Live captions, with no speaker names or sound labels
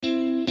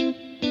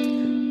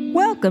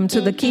Welcome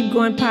to the Keep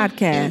Going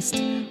podcast,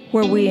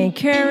 where we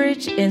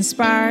encourage,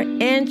 inspire,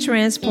 and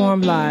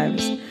transform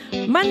lives.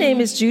 My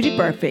name is Judy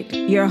Perfect,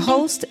 your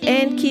host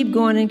and Keep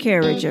Going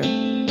encourager.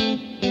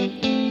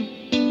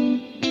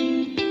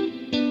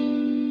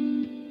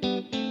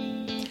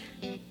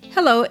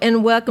 Hello,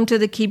 and welcome to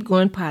the Keep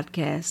Going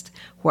podcast,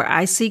 where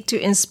I seek to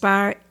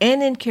inspire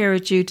and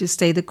encourage you to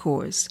stay the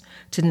course,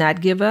 to not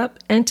give up,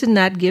 and to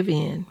not give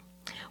in.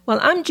 Well,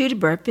 I'm Judy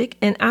Perfect,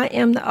 and I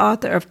am the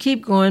author of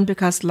Keep Going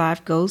Because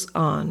Life Goes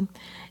On.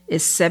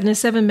 It's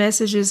 77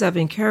 messages of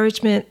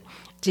encouragement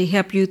to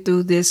help you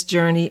through this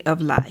journey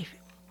of life.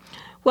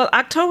 Well,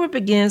 October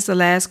begins the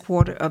last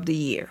quarter of the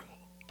year.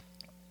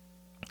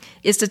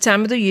 It's the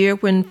time of the year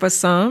when, for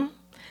some,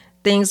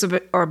 things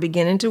are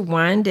beginning to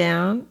wind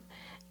down,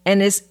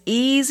 and it's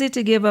easy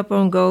to give up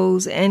on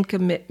goals and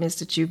commitments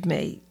that you've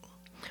made,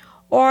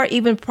 or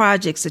even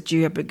projects that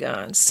you have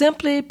begun,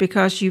 simply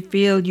because you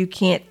feel you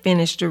can't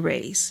finish the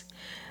race.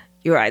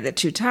 You're either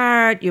too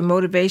tired, your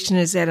motivation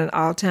is at an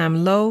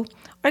all-time low,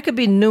 or it could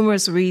be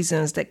numerous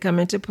reasons that come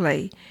into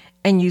play,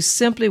 and you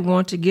simply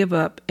want to give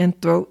up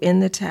and throw in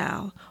the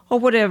towel, or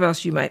whatever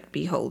else you might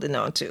be holding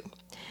on to.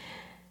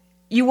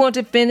 You want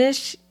to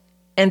finish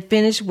and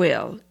finish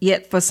well,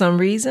 yet for some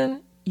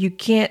reason, you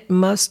can't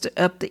muster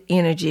up the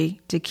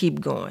energy to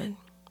keep going.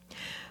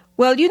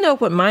 Well, you know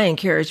what my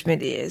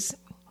encouragement is.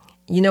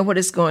 You know what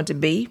it's going to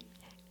be,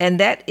 and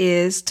that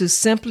is to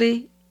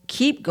simply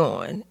keep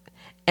going,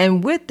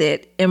 and with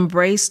it,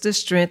 embrace the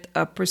strength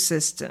of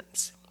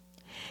persistence.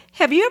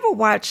 Have you ever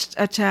watched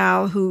a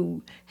child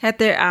who had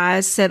their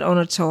eyes set on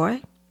a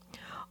toy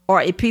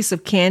or a piece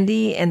of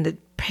candy, and the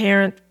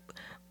parent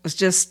was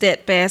just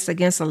steadfast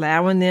against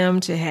allowing them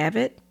to have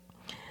it?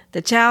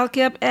 The child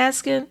kept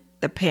asking,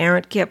 the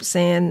parent kept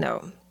saying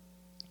no.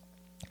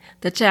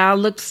 The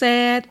child looked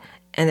sad,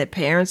 and the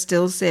parent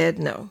still said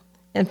no.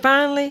 And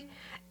finally,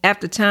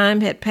 after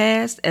time had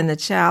passed and the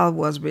child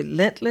was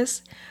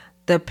relentless,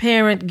 the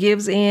parent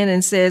gives in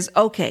and says,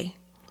 "Okay,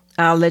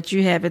 I'll let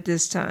you have it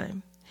this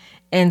time."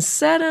 And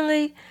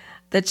suddenly,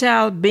 the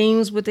child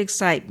beams with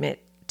excitement.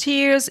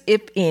 Tears,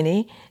 if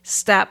any,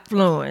 stop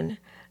flowing.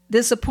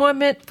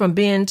 Disappointment from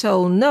being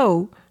told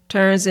no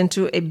turns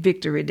into a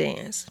victory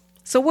dance.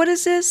 So what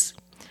is this?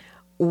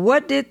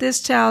 What did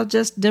this child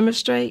just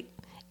demonstrate?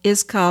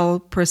 It's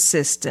called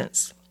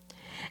persistence.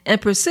 And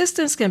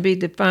persistence can be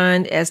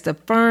defined as the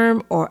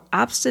firm or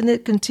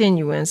obstinate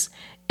continuance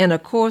in a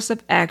course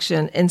of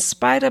action in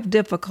spite of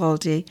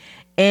difficulty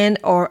and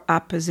or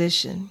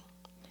opposition.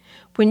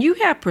 When you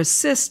have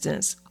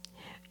persistence,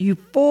 you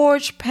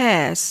forge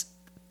past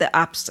the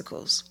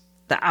obstacles,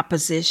 the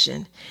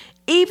opposition,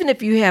 even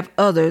if you have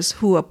others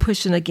who are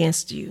pushing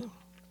against you.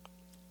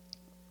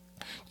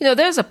 You know,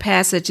 there's a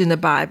passage in the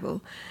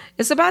Bible.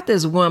 It's about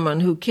this woman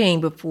who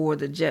came before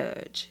the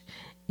judge.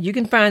 You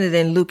can find it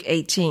in Luke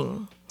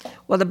 18.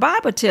 Well, the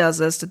Bible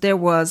tells us that there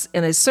was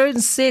in a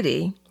certain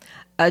city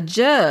a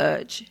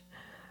judge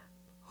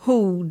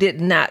who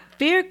did not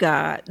fear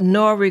God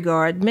nor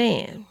regard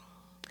man.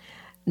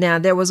 Now,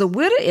 there was a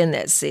widow in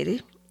that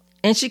city,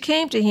 and she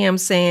came to him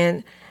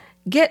saying,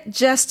 "Get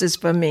justice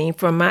for me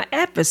from my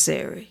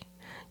adversary."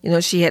 You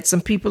know, she had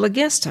some people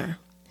against her.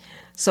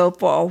 So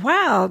for a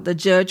while, the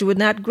judge would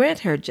not grant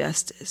her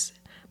justice,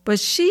 but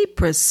she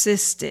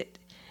persisted,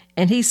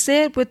 and he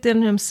said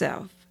within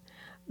himself,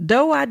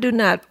 "Though I do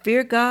not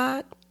fear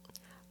God,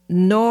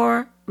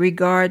 nor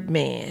regard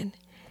man,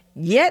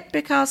 yet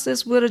because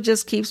this widow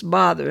just keeps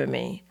bothering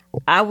me,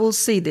 I will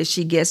see that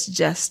she gets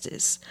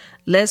justice,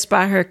 lest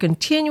by her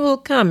continual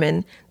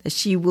coming that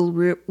she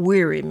will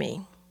weary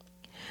me."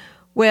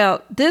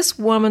 Well, this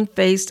woman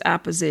faced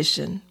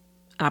opposition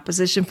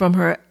from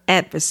her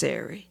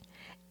adversary,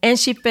 and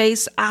she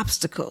faced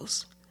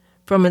obstacles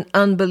from an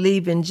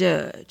unbelieving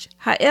judge.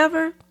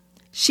 However,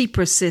 she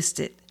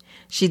persisted.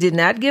 She did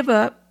not give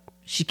up.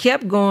 She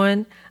kept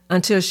going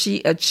until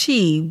she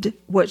achieved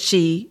what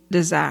she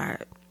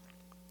desired.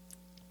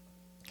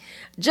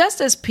 Just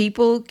as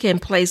people can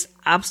place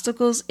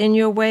obstacles in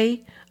your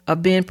way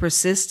of being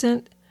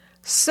persistent,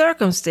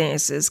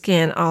 circumstances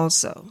can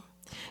also.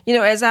 You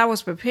know, as I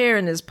was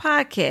preparing this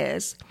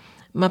podcast,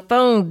 my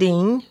phone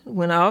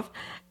went off,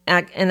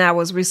 and I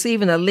was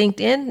receiving a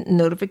LinkedIn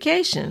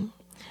notification.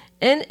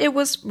 And it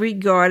was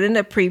regarding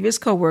a previous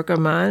coworker of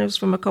mine. It was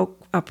from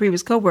a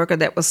previous coworker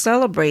that was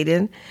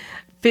celebrating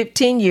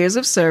 15 years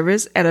of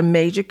service at a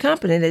major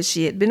company that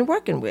she had been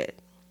working with.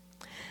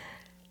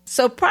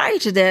 So prior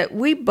to that,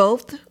 we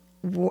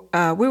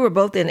were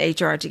both in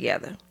HR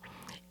together,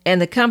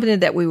 and the company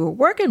that we were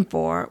working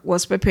for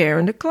was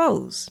preparing to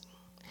close.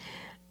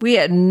 We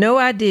had no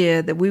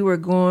idea that what we were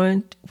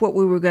going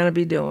to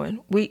be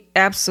doing. We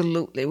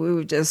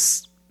were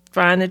just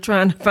trying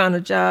to find a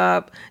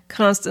job,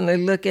 constantly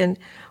looking.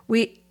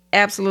 We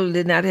absolutely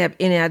did not have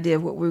any idea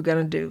of what we were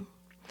going to do.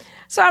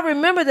 So I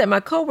remember that my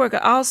coworker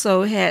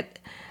also had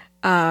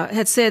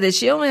said that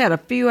she only had a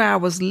few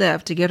hours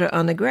left to get her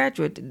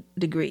undergraduate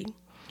degree.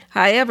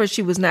 However,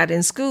 she was not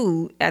in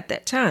school at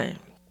that time.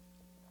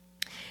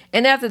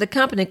 And after the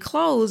company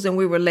closed and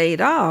we were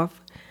laid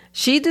off,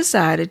 she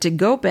decided to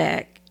go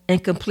back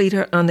and complete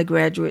her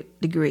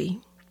undergraduate degree.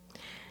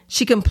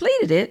 She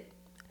completed it,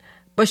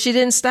 but she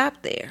didn't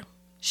stop there.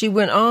 She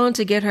went on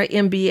to get her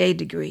MBA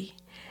degree,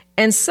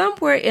 and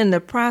somewhere in the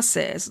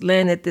process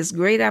landed this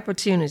great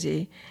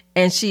opportunity,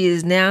 and she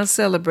is now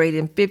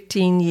celebrating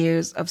 15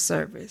 years of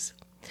service.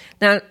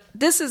 Now,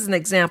 this is an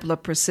example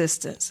of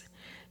persistence.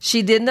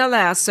 She didn't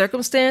allow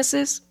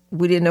circumstances.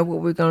 We didn't know what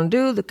we were going to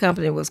do. The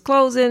company was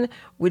closing.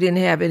 We didn't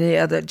have any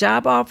other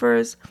job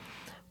offers.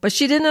 But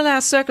she didn't allow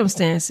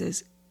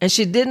circumstances, and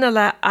she didn't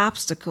allow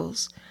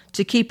obstacles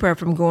to keep her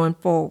from going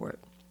forward.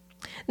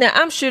 Now,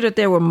 I'm sure that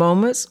there were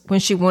moments when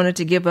she wanted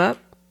to give up,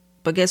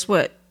 but guess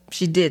what?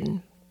 She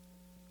didn't.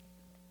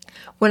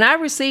 When I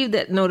received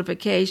that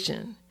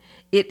notification,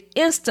 it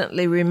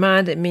instantly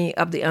reminded me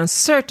of the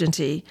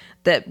uncertainty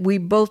that we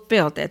both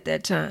felt at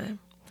that time.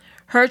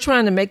 Her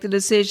trying to make the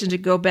decision to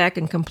go back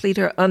and complete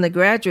her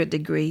undergraduate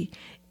degree,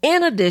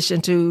 in addition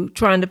to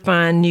trying to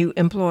find new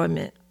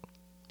employment.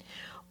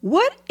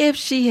 What if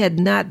she had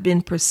not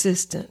been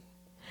persistent?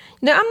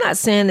 Now, I'm not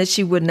saying that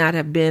she would not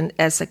have been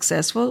as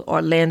successful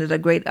or landed a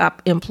great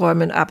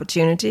employment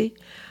opportunity.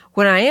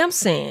 What I am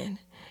saying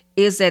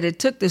is that it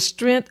took the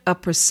strength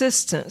of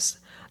persistence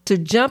to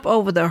jump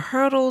over the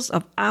hurdles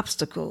of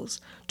obstacles,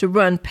 to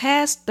run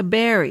past the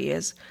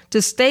barriers,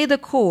 to stay the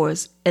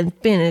course and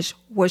finish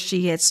what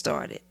she had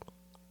started.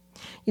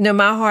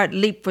 My heart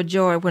leaped for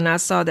joy when I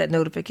saw that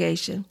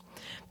notification,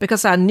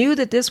 because I knew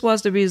that this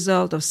was the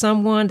result of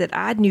someone that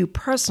I knew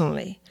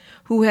personally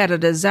who had a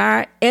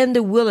desire and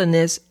the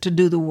willingness to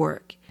do the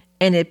work,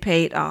 and it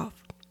paid off.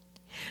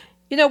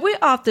 We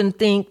often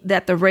think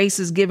that the race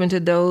is given to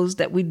those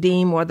that we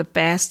deem are the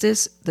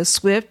fastest, the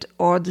swift,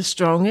 or the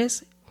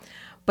strongest.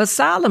 But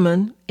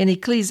Solomon in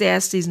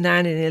Ecclesiastes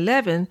 9 and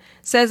 11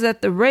 says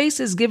that the race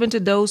is given to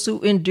those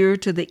who endure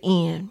to the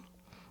end.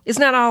 It's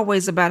not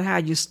always about how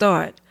you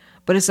start,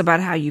 but it's about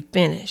how you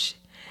finish.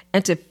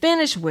 And to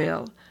finish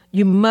well,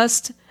 you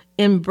must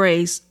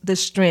embrace the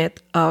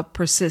strength of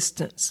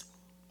persistence.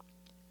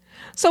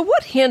 So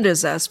what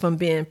hinders us from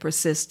being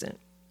persistent?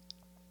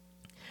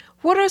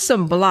 What are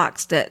some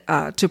blocks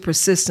to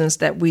persistence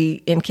that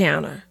we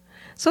encounter?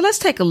 So let's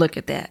take a look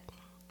at that.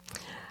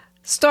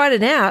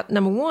 Starting out,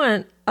 number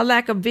one, a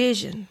lack of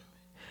vision.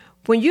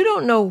 When you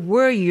don't know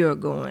where you're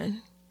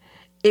going,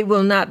 it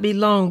will not be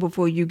long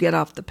before you get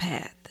off the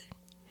path.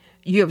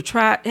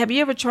 Have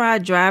you ever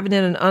tried driving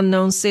in an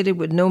unknown city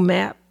with no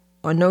map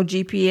or no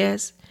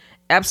GPS?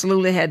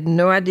 Absolutely had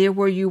no idea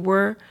where you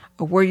were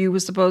or where you were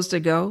supposed to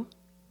go?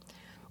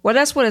 Well,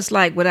 that's what it's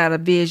like without a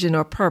vision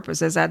or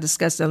purpose, as I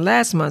discussed in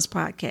last month's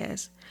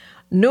podcast.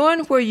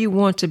 Knowing where you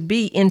want to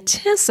be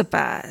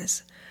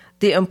intensifies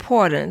the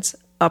importance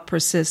of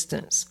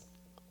persistence.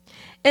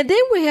 And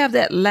then we have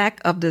that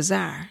lack of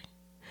desire.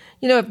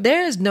 If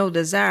there is no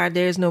desire,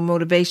 there is no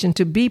motivation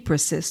to be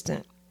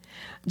persistent.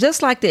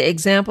 Just like the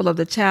example of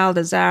the child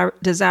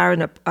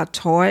desiring a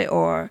toy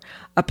or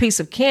a piece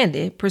of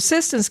candy,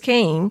 persistence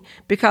came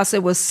because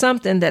it was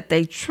something that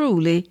they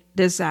truly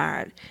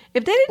desired.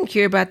 If they didn't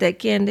care about that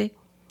candy,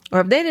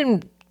 or if they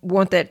didn't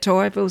want that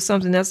toy, if it was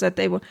something else that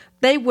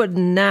they would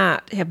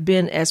not have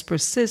been as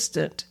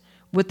persistent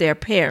with their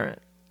parent.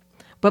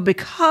 But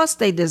because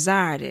they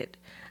desired it,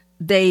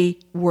 they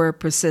were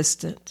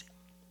persistent.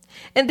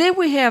 And then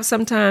we have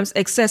sometimes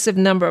excessive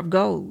number of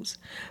goals.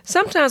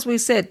 Sometimes we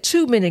set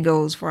too many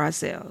goals for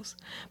ourselves.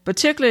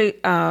 Particularly,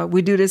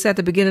 we do this at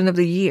the beginning of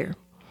the year.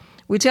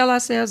 We tell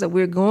ourselves that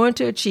we're going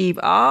to achieve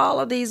all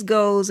of these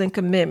goals and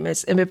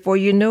commitments, and before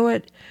you know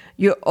it,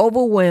 you're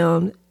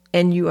overwhelmed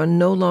and you are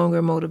no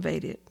longer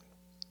motivated.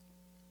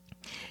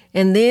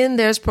 And then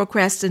there's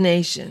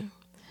procrastination.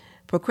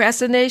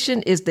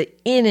 Procrastination is the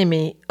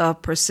enemy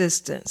of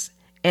persistence,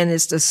 and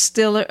it's the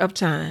stealer of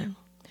time.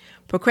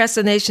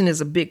 Procrastination is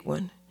a big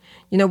one.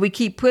 We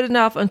keep putting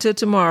off until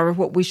tomorrow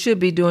what we should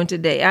be doing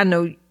today. I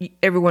know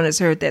everyone has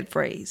heard that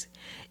phrase.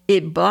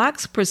 It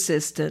blocks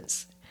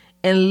persistence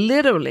and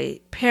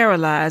literally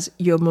paralyzes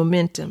your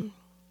momentum.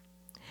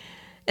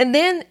 And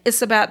then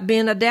it's about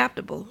being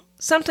adaptable.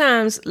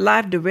 Sometimes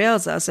life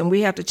derails us and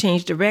we have to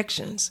change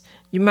directions.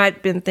 You might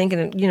have been thinking,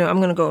 I'm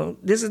going to go,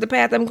 this is the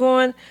path I'm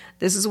going,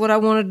 this is what I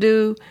want to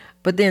do,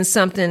 but then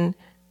something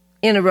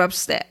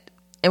interrupts that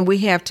and we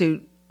have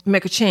to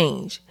make a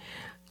change.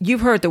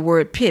 You've heard the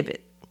word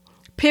pivot.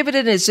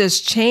 Pivoting is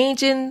just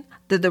changing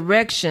the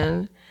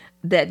direction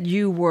that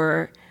you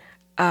were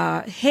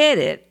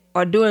headed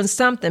or doing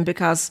something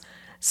because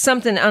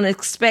something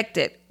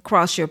unexpected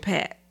crossed your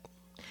path.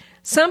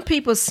 Some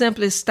people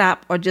simply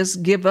stop or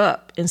just give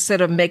up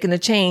instead of making a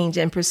change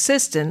and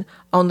persisting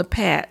on the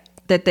path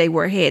that they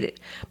were headed.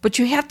 But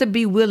you have to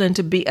be willing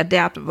to be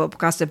adaptable,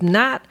 because if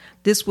not,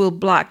 this will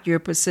block your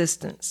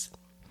persistence.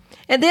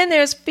 And then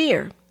there's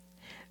fear.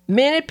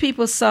 Many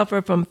people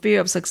suffer from fear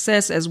of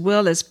success as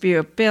well as fear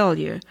of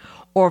failure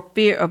or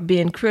fear of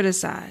being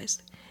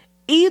criticized.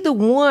 Either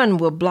one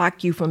will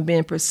block you from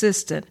being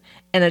persistent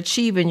and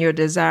achieving your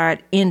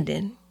desired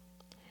ending.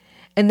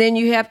 And then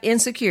you have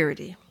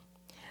insecurity.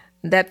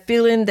 that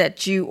feeling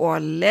that you are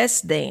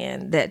less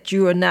than, that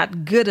you are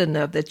not good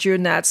enough, that you're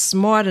not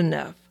smart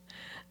enough,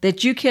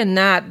 that you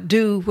cannot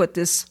do what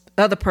this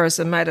other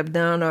person might have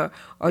done,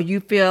 or you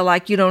feel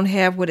like you don't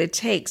have what it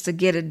takes to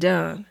get it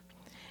done.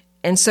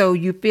 And so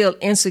you feel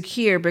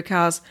insecure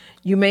because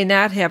you may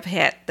not have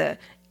had the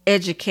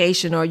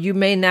education, or you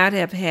may not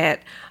have had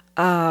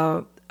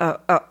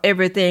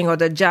everything, or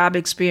the job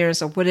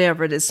experience, or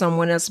whatever that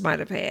someone else might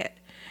have had.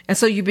 And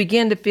so you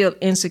begin to feel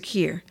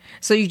insecure.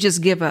 So you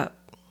just give up.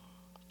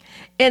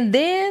 And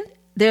then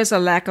there's a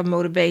lack of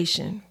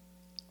motivation.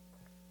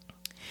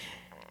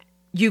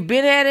 You've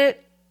been at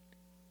it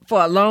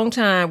for a long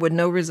time with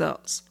no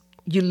results.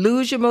 You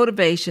lose your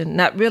motivation,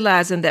 not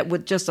realizing that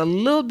with just a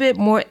little bit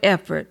more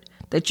effort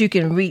that you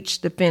can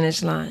reach the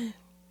finish line.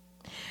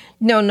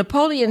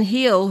 Napoleon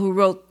Hill, who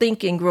wrote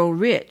Think and Grow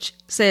Rich,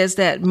 says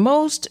that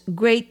most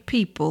great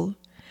people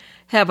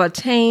have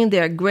attained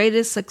their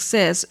greatest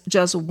success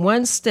just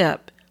one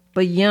step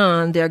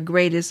beyond their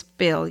greatest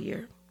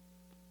failure.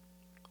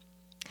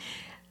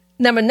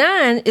 Number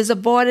 9 is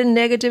avoiding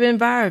negative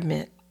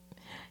environment.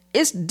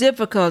 It's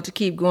difficult to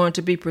keep going,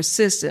 to be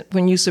persistent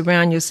when you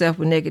surround yourself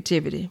with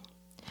negativity.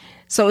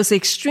 So it's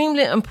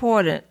extremely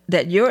important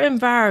that your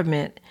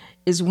environment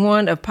is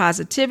one of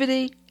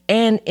positivity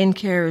and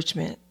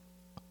encouragement.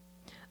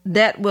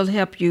 That will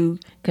help you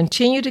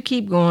continue to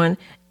keep going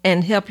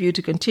and help you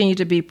to continue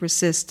to be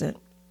persistent.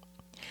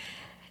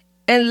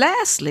 And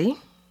lastly,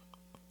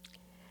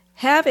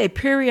 have a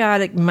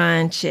periodic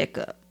mind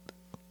checkup.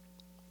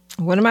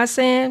 What am I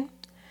saying?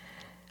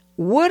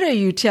 What are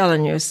you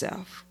telling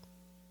yourself?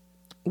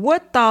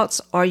 What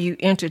thoughts are you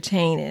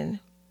entertaining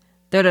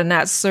that are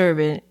not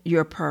serving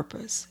your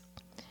purpose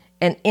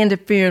and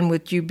interfering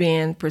with you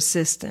being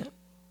persistent?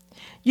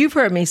 You've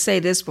heard me say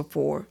this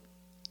before,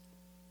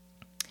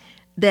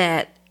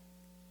 that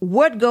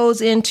what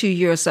goes into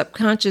your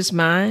subconscious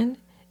mind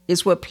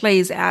is what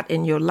plays out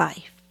in your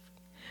life.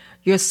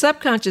 Your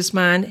subconscious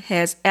mind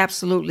has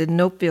absolutely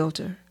no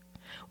filter.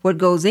 What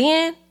goes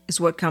in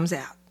is what comes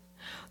out.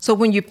 So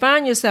when you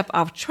find yourself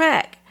off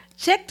track,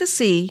 check to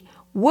see,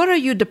 what are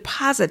you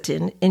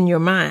depositing in your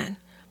mind?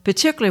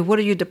 Particularly, what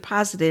are you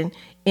depositing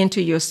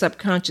into your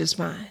subconscious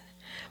mind?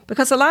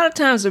 Because a lot of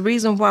times the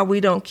reason why we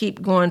don't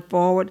keep going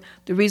forward,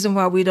 the reason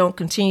why we don't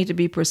continue to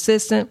be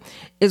persistent,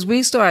 is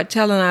we start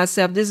telling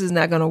ourselves, this is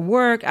not going to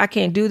work. I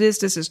can't do this.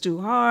 This is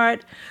too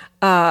hard.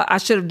 I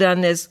should have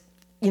done this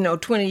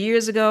 20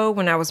 years ago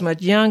when I was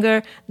much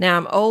younger. Now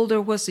I'm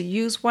older. What's the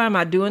use? Why am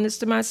I doing this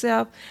to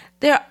myself?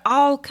 There are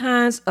all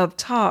kinds of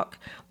talk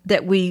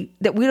that we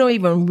don't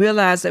even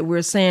realize that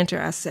we're saying to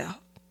ourselves.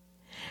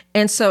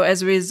 And so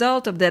as a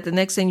result of that, the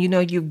next thing you know,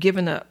 you've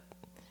given up.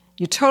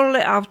 You're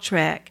totally off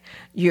track.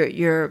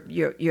 Your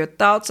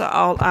thoughts are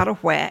all out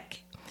of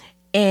whack,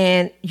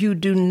 and you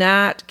do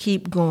not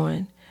keep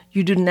going.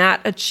 You do not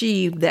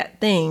achieve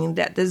that thing,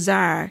 that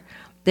desire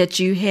that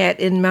you had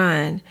in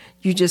mind.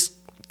 You just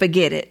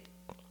forget it.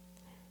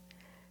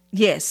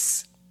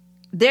 Yes,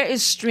 there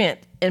is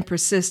strength in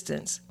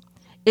persistence.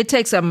 It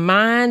takes a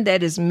mind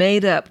that is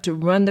made up to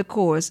run the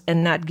course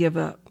and not give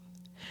up.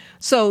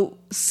 So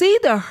see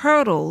the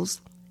hurdles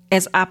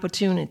as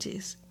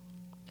opportunities,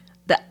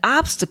 the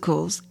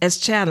obstacles as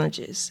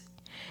challenges,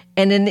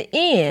 and in the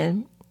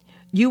end,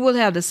 you will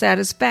have the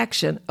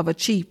satisfaction of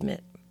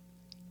achievement.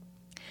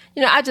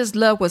 I just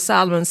love what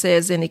Solomon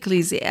says in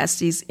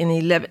Ecclesiastes in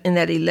that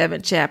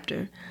 11th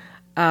chapter,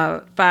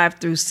 5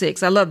 through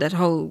 6. I love that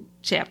whole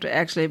chapter,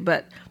 actually,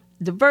 but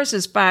the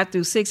verses 5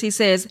 through 6, he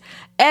says,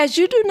 as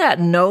you do not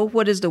know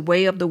what is the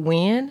way of the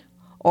wind,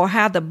 or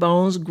how the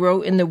bones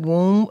grow in the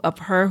womb of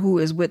her who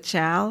is with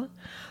child,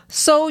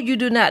 so you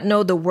do not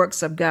know the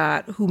works of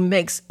God who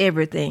makes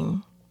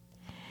everything.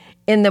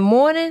 In the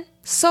morning,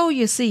 sow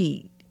your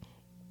seed,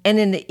 and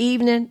in the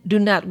evening, do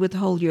not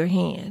withhold your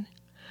hand.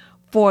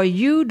 For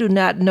you do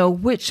not know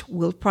which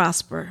will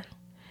prosper,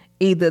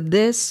 either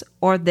this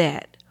or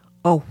that,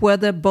 or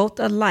whether both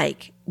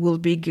alike will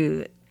be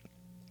good.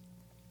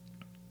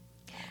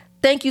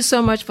 Thank you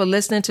so much for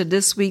listening to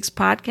this week's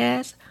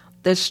podcast,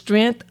 The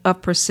Strength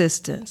of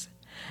Persistence.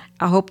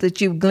 I hope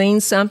that you've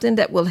gleaned something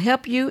that will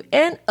help you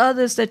and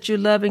others that you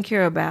love and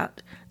care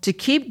about to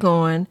keep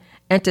going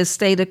and to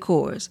stay the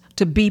course,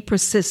 to be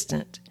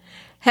persistent.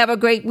 Have a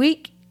great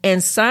week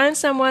and sign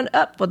someone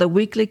up for the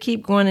weekly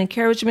Keep Going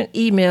encouragement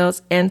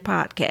emails and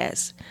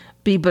podcasts.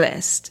 Be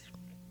blessed.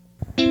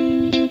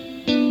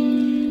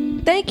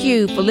 Thank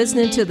you for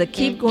listening to the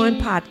Keep Going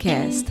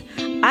podcast.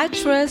 I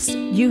trust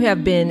you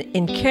have been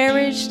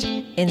encouraged,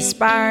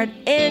 inspired,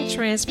 and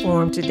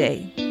transformed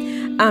today.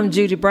 I'm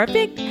Judy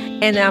Burfict,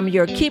 and I'm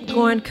your Keep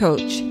Going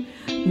coach.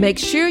 Make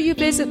sure you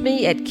visit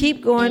me at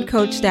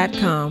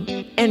keepgoingcoach.com,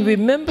 and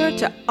remember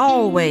to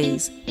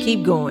always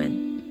keep going.